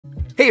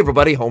Hey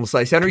everybody,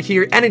 HomeSliceHenry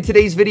here, and in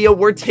today's video,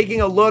 we're taking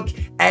a look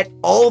at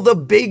all the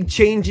big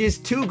changes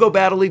to Go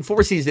Battle League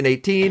for Season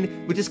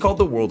 18, which is called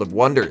the World of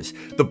Wonders.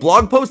 The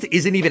blog post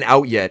isn't even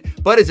out yet,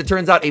 but as it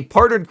turns out, a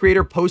partnered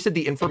creator posted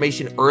the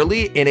information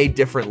early in a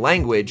different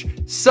language,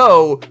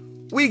 so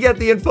we get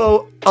the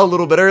info a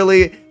little bit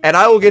early, and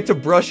I will get to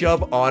brush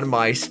up on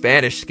my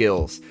Spanish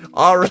skills.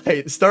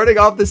 Alright, starting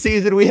off the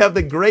season, we have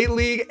the Great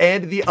League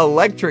and the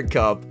Electric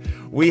Cup.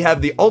 We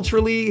have the Ultra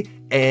League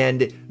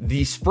and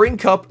the Spring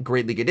Cup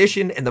Great League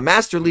Edition, and the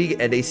Master League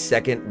and a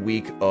second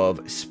week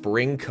of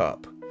Spring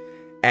Cup.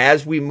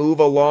 As we move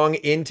along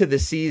into the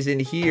season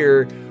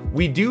here,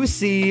 we do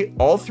see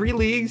all three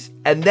leagues,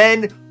 and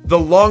then the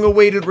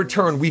long-awaited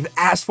return. We've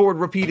asked for it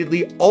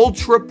repeatedly.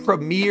 Ultra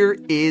Premier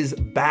is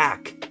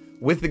back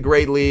with the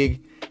Great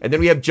League. And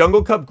then we have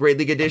Jungle Cup Great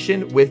League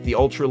Edition with the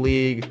Ultra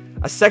League,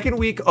 a second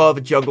week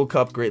of Jungle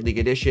Cup Great League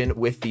Edition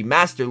with the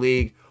Master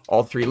League,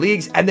 all three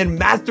leagues, and then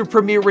Master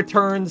Premier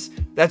returns.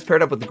 That's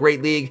paired up with the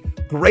Great League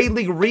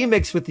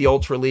Remix with the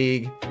Ultra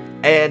League,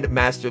 and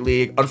Master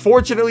League.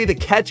 Unfortunately, the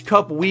Catch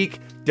Cup week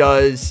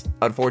does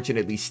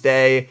unfortunately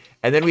stay,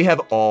 and then we have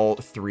all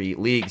three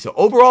leagues. So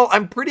overall,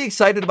 I'm pretty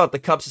excited about the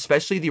cups,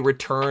 especially the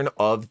return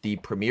of the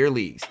Premier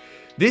Leagues.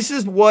 This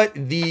is what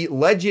the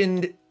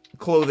Legend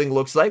clothing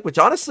looks like, which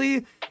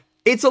honestly,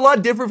 it's a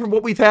lot different from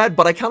what we've had,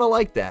 but I kind of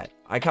like that.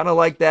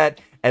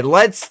 And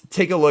let's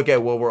take a look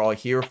at what we're all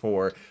here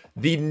for.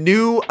 The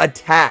new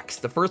attacks.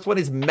 The first one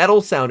is Metal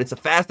Sound. It's a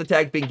fast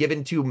attack being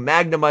given to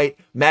Magnemite,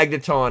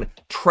 Magneton,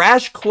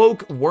 Trash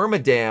Cloak,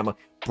 Wormadam,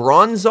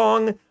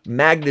 Bronzong,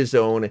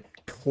 Magnezone,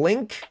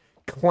 Clink,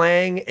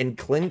 Clang, and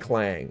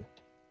Klinklang.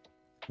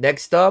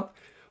 Next up,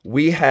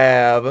 we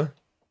have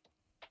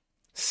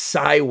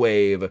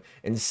Psywave.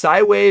 And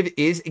Psywave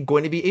is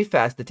going to be a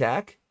fast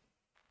attack.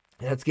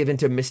 That's given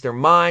to Mr.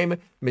 Mime,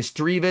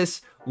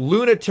 Misdreavus,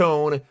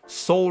 Lunatone,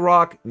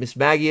 Solrock,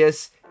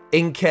 Mismagius,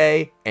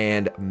 Inkay,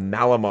 and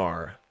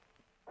Malamar.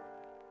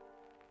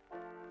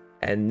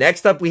 And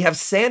next up, we have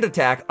Sand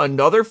Attack,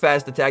 another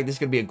fast attack. This is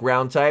going to be a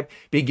ground type,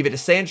 being given to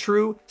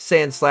Sandshrew,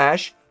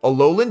 Sandslash,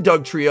 Alolan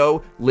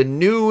Dugtrio,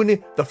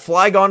 Linoone, the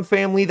Flygon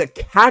family, the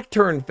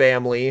Cacturn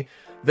family,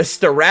 the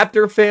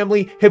Staraptor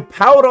family.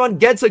 Hippowdon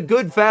gets a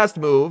good fast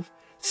move,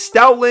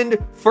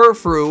 Stoutland,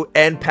 Furfrou,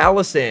 and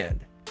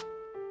Palisand.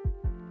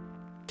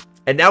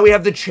 And now we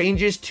have the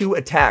changes to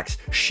attacks.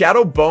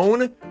 Shadow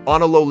Bone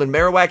on Alolan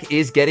Marowak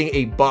is getting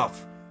a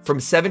buff from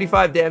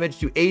 75 damage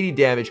to 80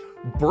 damage.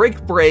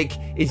 Brick Break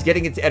is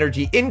getting its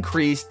energy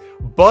increased,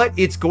 but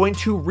it's going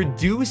to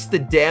reduce the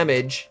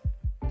damage.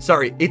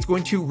 Sorry, it's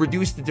going to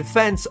reduce the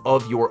defense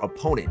of your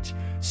opponent.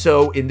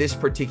 So in this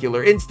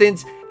particular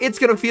instance, it's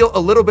going to feel a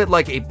little bit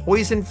like a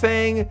Poison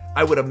Fang,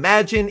 I would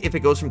imagine, if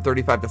it goes from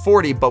 35 to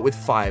 40, but with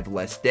 5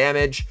 less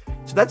damage.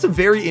 So that's a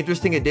very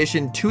interesting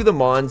addition to the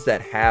mons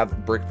that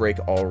have Brick Break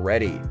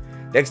already.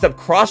 Next up,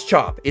 Cross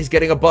Chop is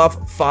getting a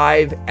buff,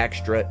 5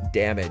 extra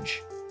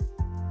damage.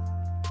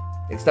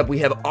 Next up, we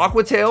have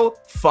Aqua Tail,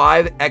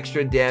 5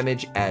 extra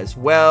damage as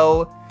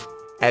well.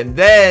 And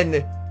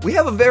then we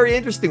have a very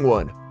interesting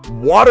one,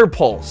 Water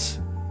Pulse.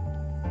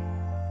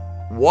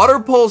 Water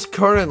Pulse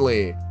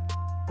currently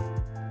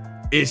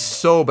is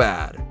so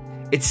bad.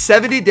 It's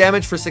 70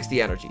 damage for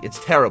 60 energy.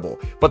 It's terrible.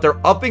 But they're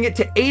upping it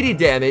to 80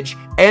 damage,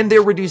 and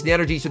they're reducing the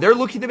energy. So they're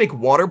looking to make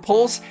Water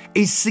Pulse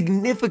a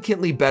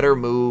significantly better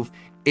move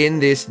in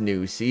this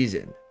new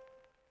season.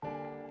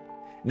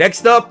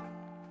 Next up,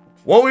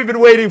 what we've been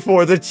waiting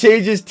for, the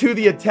changes to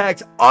the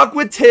attacks.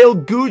 Aqua Tail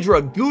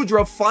Goodra.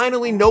 Goodra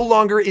finally no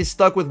longer is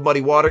stuck with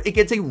Muddy Water. It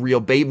gets a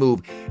real bait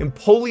move.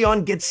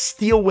 Empoleon gets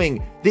Steel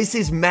Wing. This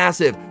is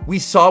massive. We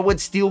saw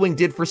what Steel Wing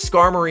did for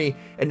Skarmory,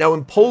 and now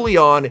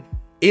Empoleon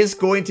is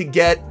going to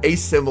get a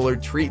similar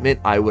treatment,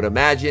 I would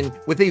imagine,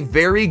 with a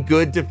very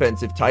good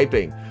defensive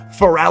typing.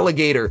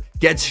 Feraligatr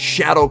gets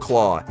Shadow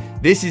Claw.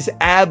 This is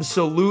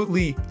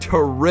absolutely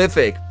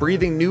terrific,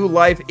 breathing new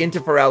life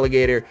into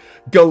Feraligatr.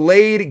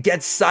 Gallade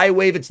gets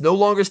Psywave. It's no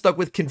longer stuck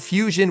with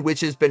Confusion,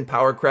 which has been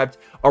power crept.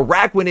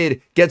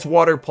 Araquanid gets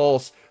Water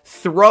Pulse.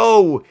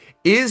 Throw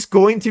is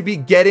going to be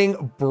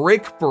getting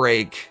Brick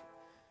Break.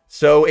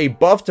 So a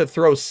buff to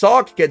Throw.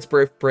 Sawk gets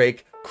Brick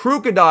Break.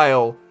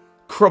 Crocodile,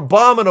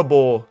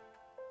 Crabominable,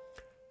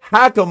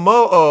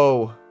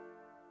 Hakamo'o,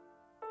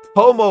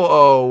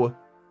 Tomo'o.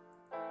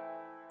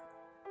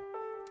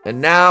 And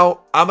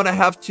now I'm going to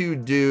have to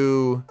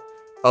do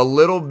a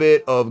little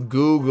bit of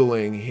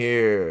Googling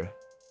here.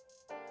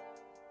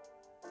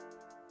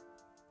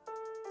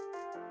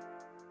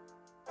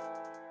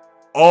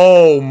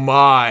 Oh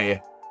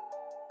my.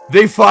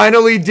 They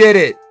finally did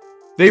it.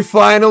 They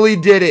finally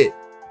did it.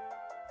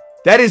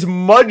 That is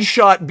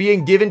Mudshot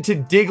being given to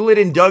Diglett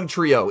and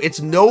Dugtrio.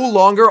 It's no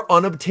longer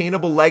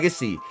unobtainable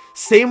legacy.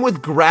 Same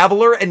with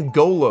Graveler and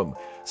Golem.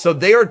 So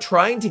they are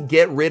trying to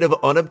get rid of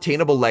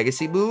unobtainable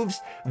legacy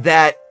moves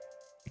that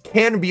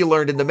can be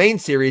learned in the main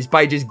series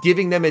by just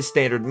giving them as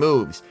standard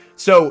moves.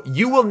 So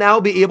you will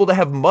now be able to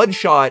have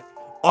Mudshot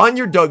on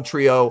your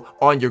Dugtrio,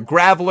 on your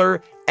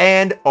Graveler,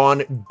 and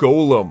on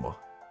Golem.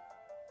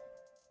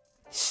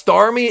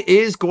 Starmie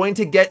is going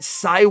to get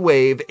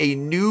Psywave, a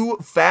new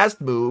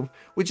fast move,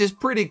 which is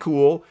pretty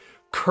cool.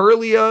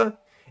 Curlia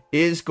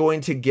is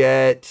going to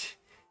get...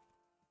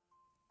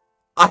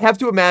 I have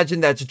to imagine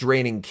that's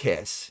Draining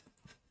Kiss.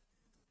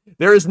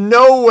 There is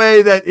no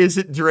way that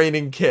isn't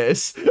Draining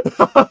Kiss.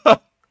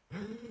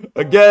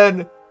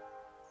 Again,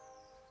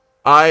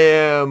 I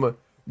am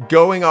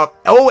going off...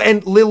 Oh,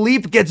 and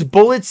Lileep gets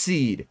Bullet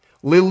Seed.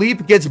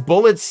 Lileep gets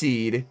Bullet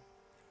Seed.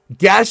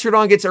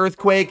 Gastrodon gets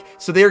Earthquake.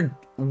 So they're...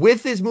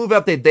 With this move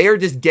update, they are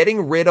just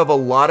getting rid of a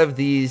lot of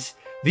these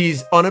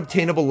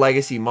unobtainable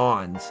legacy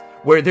mons,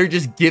 where they're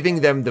just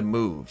giving them the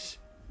moves.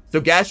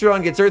 So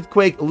Gastrodon gets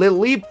Earthquake,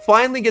 Lileep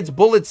finally gets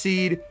Bullet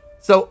Seed.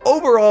 So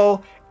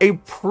overall, a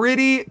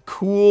pretty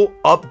cool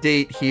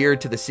update here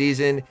to the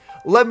season.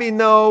 Let me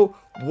know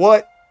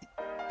what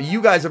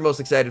you guys are most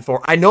excited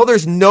for. I know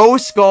there's no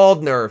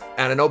Scald nerf,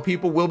 and I know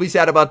people will be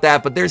sad about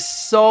that, but there's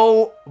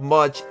so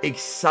much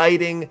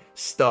exciting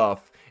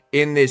stuff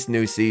in this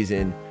new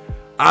season.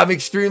 I'm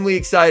extremely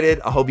excited.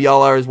 I hope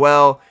y'all are as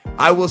well.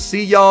 I will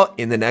see y'all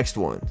in the next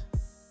one.